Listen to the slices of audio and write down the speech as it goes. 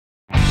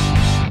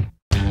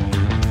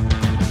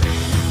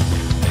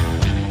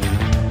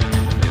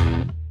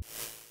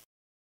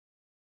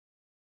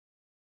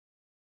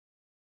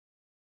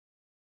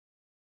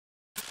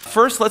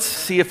First, let's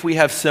see if we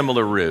have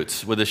similar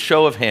roots with a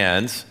show of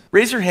hands.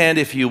 Raise your hand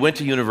if you went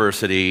to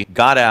university,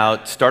 got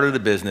out, started a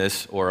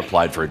business, or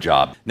applied for a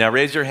job. Now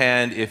raise your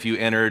hand if you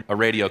entered a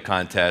radio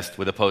contest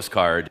with a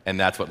postcard and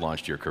that's what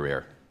launched your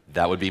career.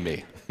 That would be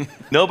me.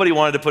 Nobody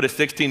wanted to put a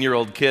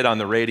 16-year-old kid on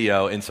the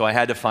radio, and so I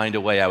had to find a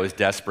way. I was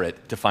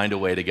desperate to find a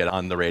way to get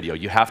on the radio.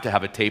 You have to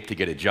have a tape to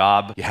get a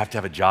job. You have to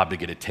have a job to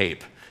get a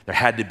tape. There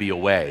had to be a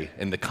way,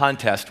 and the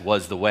contest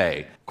was the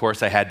way. Of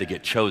course, I had to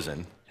get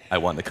chosen. I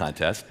won the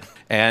contest,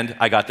 and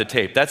I got the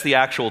tape. That's the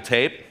actual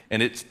tape,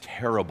 and it's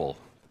terrible.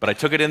 But I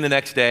took it in the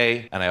next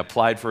day, and I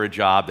applied for a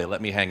job. They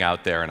let me hang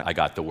out there, and I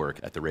got to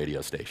work at the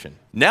radio station.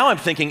 Now I'm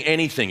thinking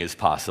anything is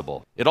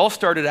possible. It all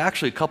started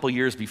actually a couple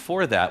years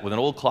before that with an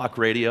old clock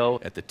radio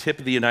at the tip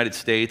of the United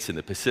States in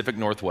the Pacific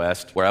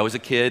Northwest, where I was a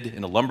kid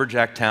in a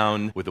lumberjack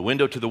town with a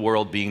window to the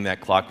world being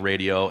that clock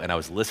radio, and I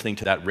was listening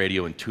to that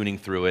radio and tuning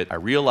through it. I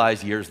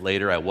realized years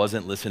later I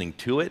wasn't listening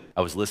to it,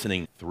 I was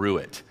listening through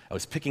it. I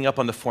was picking up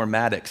on the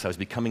formatics. I was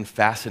becoming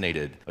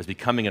fascinated. I was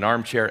becoming an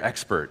armchair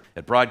expert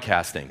at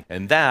broadcasting.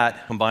 And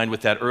that, combined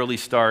with that early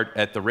start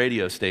at the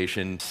radio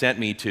station, sent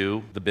me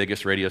to the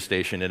biggest radio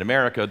station in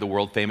America, the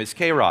world-famous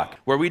K-Rock,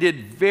 where we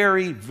did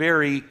very,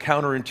 very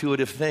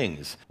counterintuitive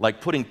things, like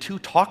putting 2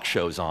 talk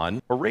shows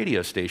on a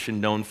radio station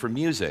known for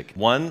music.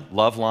 One,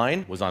 Love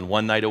Line, was on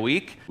 1 night a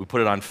week. We put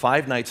it on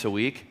 5 nights a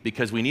week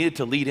because we needed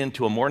to lead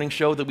into a morning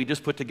show that we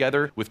just put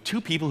together with 2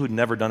 people who'd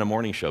never done a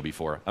morning show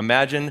before.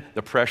 Imagine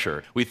the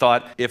pressure. We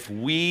thought if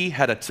we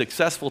had a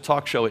successful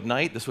talk show at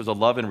night, this was a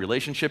love and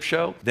relationship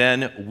show,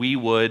 then we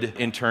would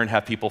in turn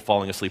have people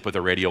falling asleep with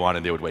their radio on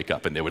and they would wake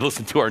up and they would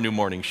listen to our new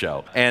morning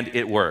show. And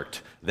it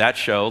worked. That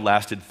show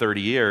lasted 30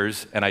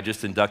 years, and I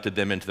just inducted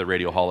them into the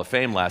Radio Hall of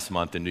Fame last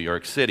month in New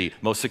York City.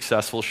 Most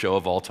successful show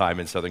of all time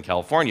in Southern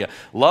California.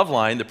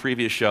 Loveline, the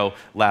previous show,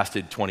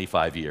 lasted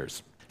 25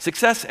 years.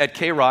 Success at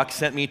K-Rock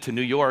sent me to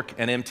New York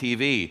and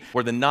MTV,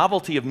 where the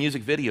novelty of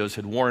music videos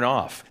had worn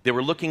off. They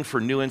were looking for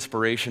new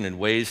inspiration and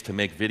ways to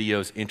make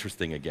videos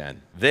interesting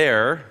again.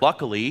 There,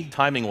 luckily,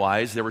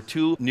 timing-wise, there were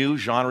 2 new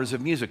genres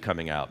of music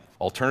coming out.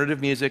 Alternative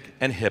music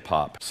and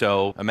hip-hop.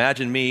 So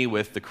imagine me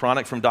with The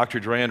Chronic from Dr.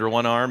 Dre under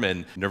one arm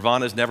and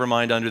Nirvana's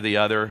Nevermind under the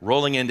other,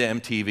 rolling into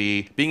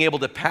MTV, being able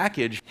to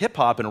package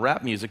hip-hop and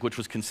rap music, which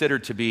was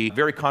considered to be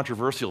very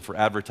controversial for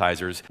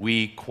advertisers.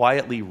 We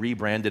quietly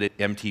rebranded it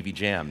MTV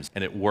Jams,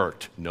 and it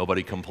worked.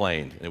 Nobody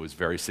complained, and it was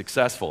very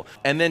successful.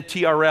 And then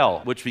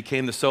TRL, which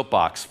became the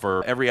soapbox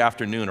for every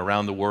afternoon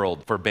around the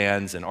world for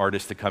bands and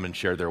artists to come and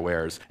share their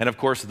wares. And of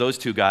course, those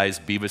 2 guys,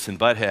 Beavis and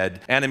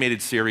Butthead,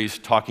 animated series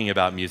talking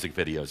about music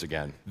videos again.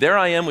 There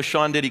I am with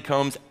Schuon Diddy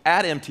Combs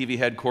at MTV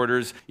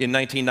headquarters in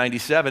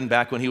 1997,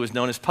 back when he was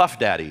known as Puff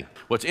Daddy.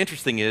 What's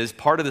interesting is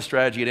part of the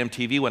strategy at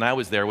MTV when I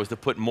was there was to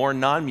put more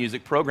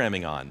non-music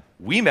programming on.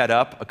 We met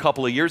up a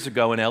couple of years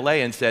ago in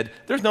LA and said,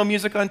 there's no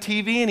music on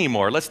TV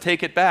anymore, let's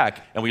take it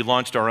back. And we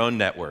launched our own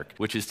network,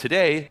 which is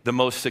today the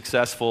most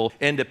successful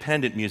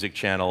independent music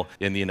channel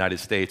in the United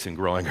States and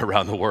growing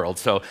around the world.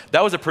 So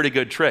that was a pretty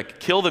good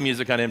trick. Kill the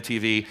music on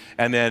MTV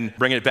and then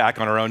bring it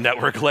back on our own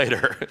network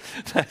later.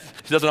 It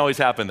doesn't always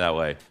happen that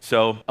way.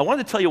 So I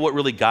wanted to tell you what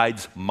really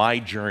guides my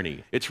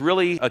journey. It's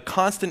really a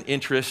constant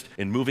interest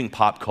in moving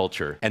pop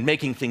culture and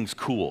making things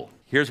cool.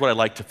 Here's what I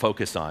like to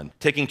focus on: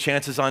 taking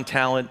chances on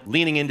talent,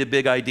 leaning into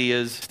big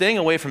ideas, staying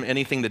away from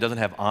anything that doesn't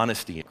have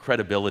honesty and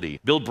credibility,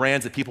 build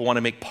brands that people want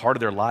to make part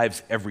of their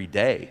lives every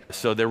day.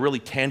 So they're really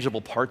tangible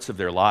parts of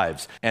their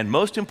lives. And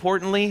most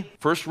importantly,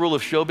 first rule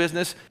of show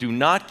business, do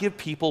not give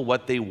people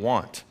what they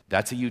want.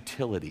 That's a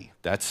utility.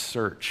 That's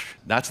search.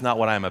 That's not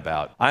what I'm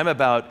about. I'm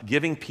about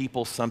giving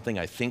people something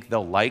I think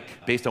they'll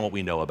like based on what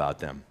we know about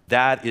them.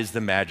 That is the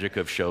magic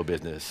of show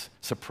business.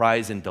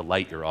 Surprise and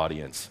delight your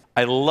audience.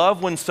 I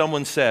love when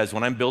someone says,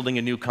 when I'm building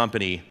a new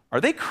company,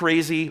 are they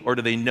crazy or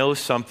do they know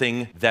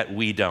something that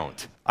we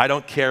don't? I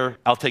don't care.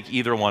 I'll take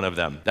either one of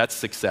them. That's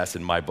success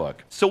in my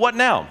book. So what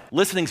now?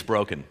 Listening's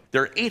broken.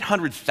 There are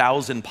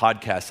 800,000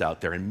 podcasts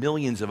out there and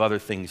millions of other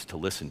things to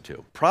listen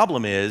to.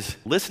 Problem is,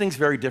 listening's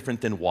very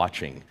different than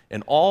watching.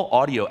 And all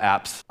audio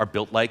apps are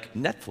built like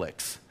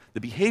Netflix.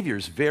 The behavior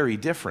is very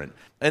different.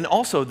 And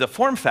also, the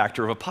form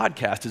factor of a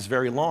podcast is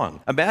very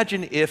long.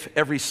 Imagine if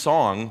every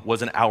song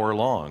was an hour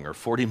long or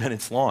 40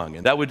 minutes long,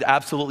 and that would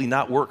absolutely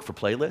not work for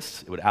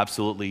playlists. It would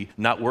absolutely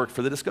not work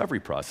for the discovery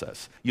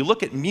process. You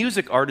look at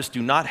music artists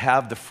do not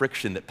have the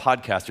friction that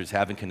podcasters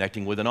have in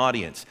connecting with an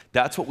audience.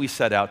 That's what we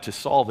set out to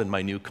solve in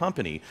my new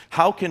company.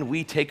 How can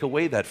we take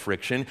away that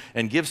friction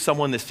and give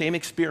someone the same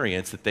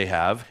experience that they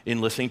have in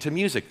listening to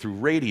music through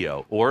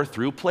radio or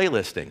through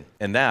playlisting?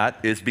 And that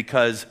is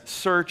because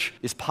search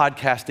is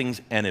podcasting's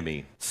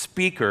enemy.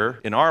 Speaker,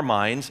 in our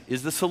minds,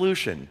 is the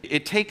solution.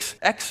 It takes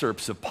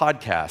excerpts of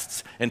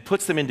podcasts and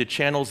puts them into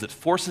channels that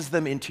forces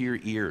them into your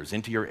ears,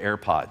 into your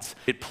AirPods.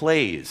 It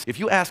plays. If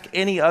you ask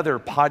any other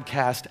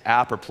podcast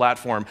app or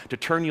platform to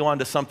turn you on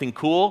to something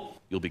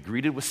cool, you'll be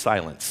greeted with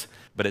silence.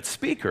 But at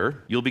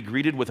Speaker, you'll be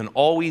greeted with an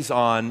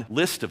always-on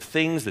list of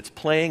things that's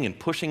playing and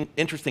pushing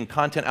interesting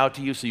content out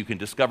to you so you can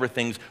discover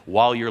things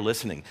while you're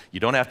listening.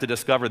 You don't have to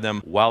discover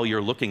them while you're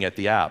looking at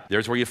the app.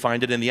 There's where you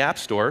find it in the App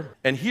Store,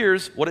 and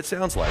here's what it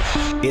sounds like.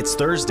 It's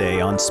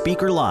Thursday on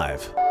Speaker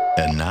Live.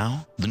 And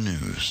now, the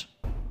news.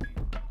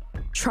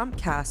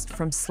 Trumpcast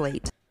from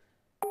Slate.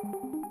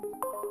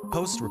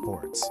 Post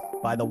reports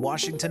by The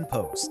Washington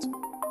Post.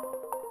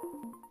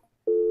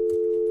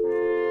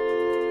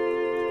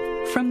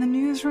 From the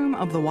newsroom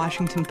of The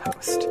Washington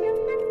Post.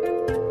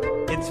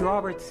 It's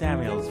Robert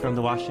Samuels from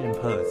The Washington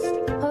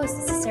Post.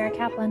 This is Sarah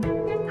Kaplan.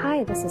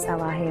 Hi, this is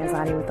Elahe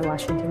Azadi with The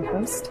Washington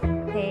Post.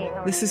 Hey.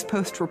 This is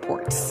Post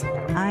Reports.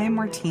 I'm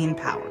Martine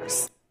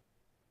Powers.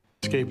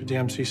 Escape at the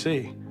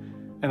MCC,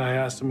 and I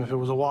asked him if it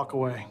was a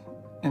walkaway,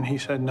 and he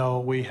said no.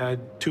 We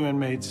had 2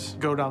 inmates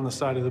go down the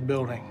side of the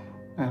building,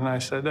 and I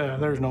said,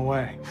 there's no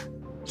way.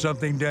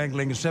 Something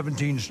dangling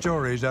 17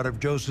 stories out of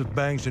Joseph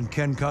Banks and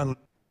Ken Conley.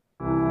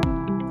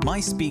 My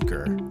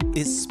Speaker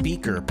is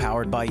Speaker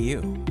powered by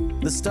you.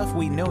 The stuff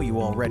we know you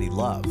already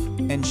love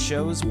and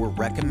shows we're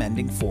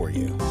recommending for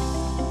you.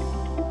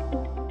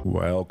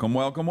 Welcome,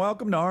 welcome,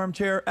 welcome to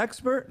Armchair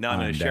Expert. Now I'm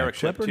going to share a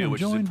clip too,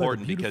 which is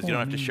important because you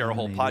don't have to share a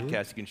whole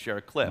podcast, you can share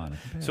a clip.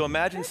 So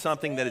imagine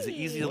something that is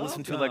easy to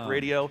listen to like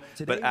radio,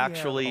 but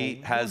actually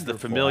has the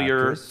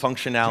familiar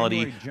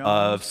functionality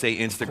of, say,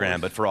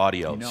 Instagram, but for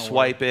audio.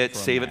 Swipe it,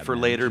 save it for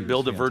later,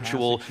 build a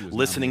virtual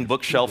listening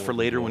bookshelf for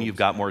later when you've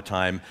got more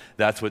time.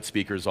 That's what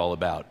Speaker is all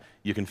about.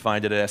 You can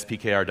find it at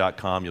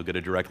spkr.com. You'll get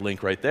a direct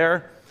link right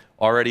there.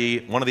 Already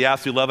one of the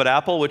apps we love at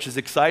Apple, which is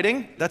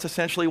exciting. That's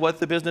essentially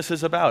what the business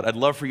is about. I'd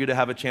love for you to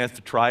have a chance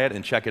to try it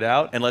and check it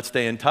out, and let's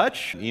stay in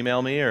touch.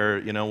 Email me or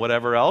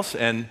whatever else.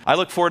 And I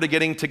look forward to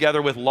getting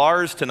together with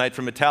Lars tonight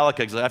from Metallica,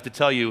 because I have to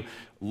tell you,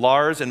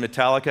 Lars and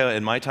Metallica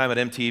in my time at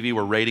MTV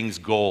were ratings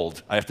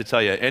gold. I have to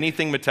tell you,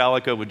 anything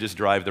Metallica would just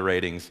drive the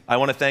ratings. I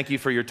want to thank you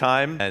for your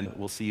time, and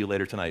we'll see you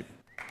later tonight.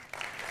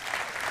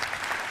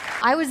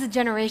 I was the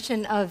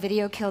generation of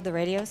Video Killed the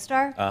Radio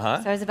Star. So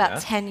I was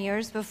about 10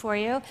 years before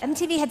you.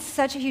 MTV had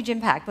such a huge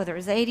impact, whether it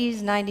was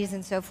 80s, 90s,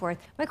 and so forth.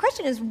 My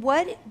question is,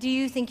 what do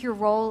you think your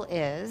role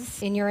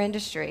is in your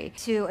industry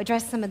to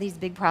address some of these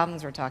big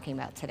problems we're talking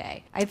about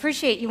today? I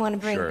appreciate you want to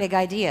bring big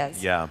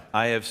ideas. Yeah,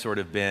 I have sort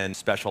of been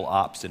special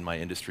ops in my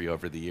industry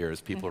over the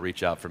years. People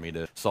reach out for me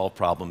to solve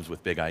problems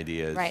with big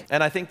ideas. Right.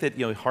 And I think that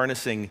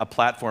harnessing a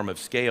platform of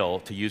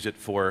scale to use it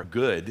for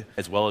good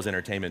as well as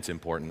entertainment is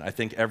important. I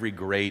think every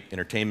great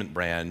entertainment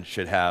brand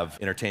should have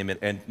entertainment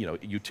and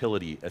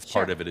utility as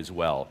part of it as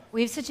well.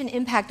 We have such an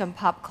impact on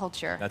pop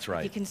culture. That's right.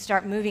 If you can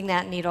start moving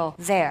that needle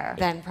there,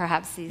 then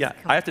perhaps these. Yeah,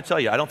 I have to tell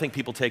you, I don't think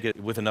people take it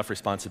with enough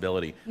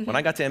responsibility. When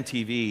I got to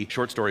MTV,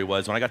 short story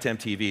was, when I got to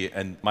MTV,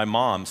 and my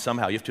mom,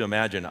 somehow, you have to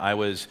imagine, I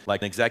was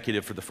like an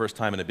executive for the first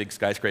time in a big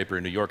skyscraper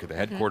in New York at the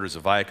headquarters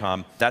of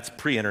Viacom. That's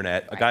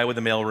pre-internet. A guy with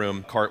a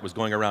mailroom cart was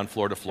going around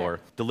floor to floor,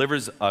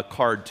 delivers a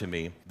card to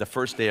me the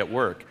first day at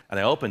work, and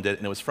I opened it,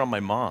 and it was from my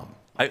mom.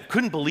 I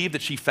couldn't believe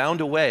that she found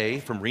a way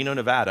from Reno,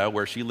 Nevada,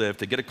 where she lived,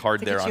 to get a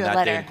card there on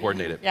that day and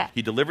coordinate it.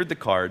 He delivered the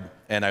card,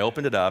 and I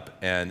opened it up,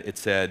 and it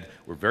said,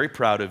 "We're very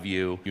proud of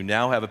you. You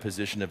now have a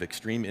position of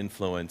extreme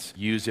influence.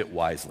 Use it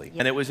wisely."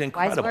 And it was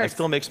incredible. It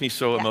still makes me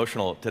so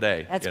emotional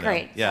today. That's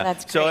great. Yeah.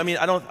 That's great. So I mean,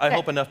 I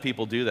hope enough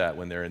people do that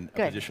when they're in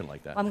a position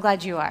like that. Well, I'm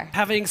glad you are.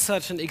 Having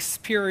such an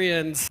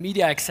experienced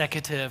media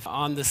executive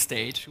on the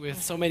stage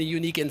with so many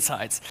unique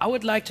insights, I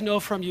would like to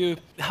know from you,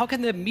 how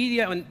can the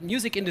media and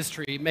music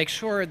industry make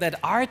sure that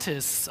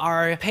artists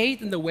are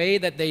paid in the way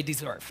that they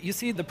deserve? You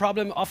see, the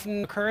problem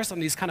often occurs on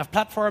these kind of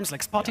platforms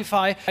like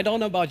Spotify. I don't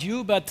know about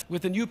you, but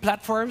with the new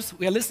platforms,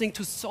 we are listening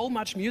to so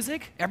much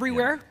music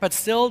everywhere, but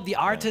still the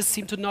artists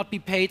seem to not be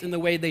paid in the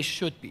way they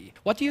should be.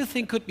 What do you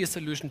think could be a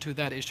solution to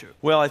that issue?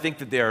 Well, I think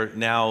that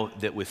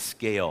that with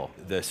scale,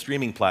 the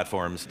streaming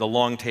platforms, the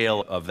long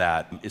tail of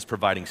that is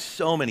providing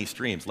so many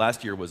streams.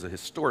 Last year was a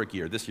historic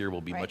year. This year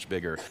will be much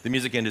bigger. The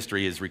music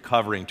industry is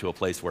recovering to a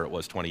place where it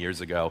was 20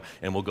 years ago,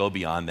 and we'll go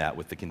beyond that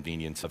with the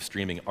convenience of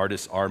streaming.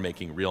 Artists are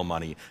making real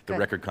money. The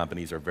record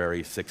companies are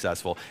very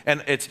successful.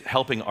 And it's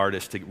helping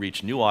artists to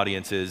reach new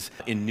audiences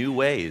in new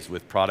ways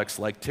with products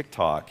like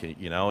TikTok,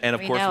 and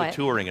of course with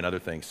touring and other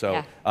things.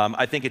 So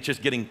I think it's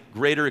just getting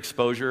greater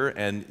exposure,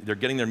 and they're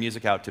getting their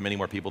music out to many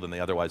more people than they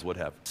otherwise would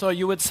have. So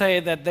you would say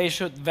that they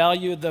should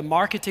value the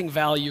marketing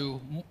value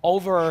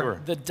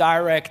over the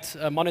direct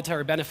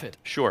monetary benefit?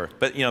 Sure,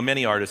 but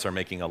many artists are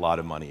making a lot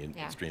of money in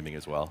streaming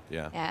as well.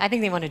 Yeah, I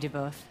think they want to do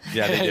both.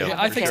 Yeah, they do.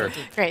 I think so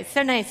too. Great,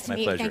 so nice to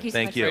meet you. Thank you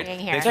Thank you so much for being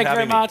here. Thank you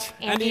very much.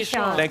 Andy,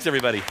 Schuon. Thanks,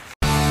 everybody.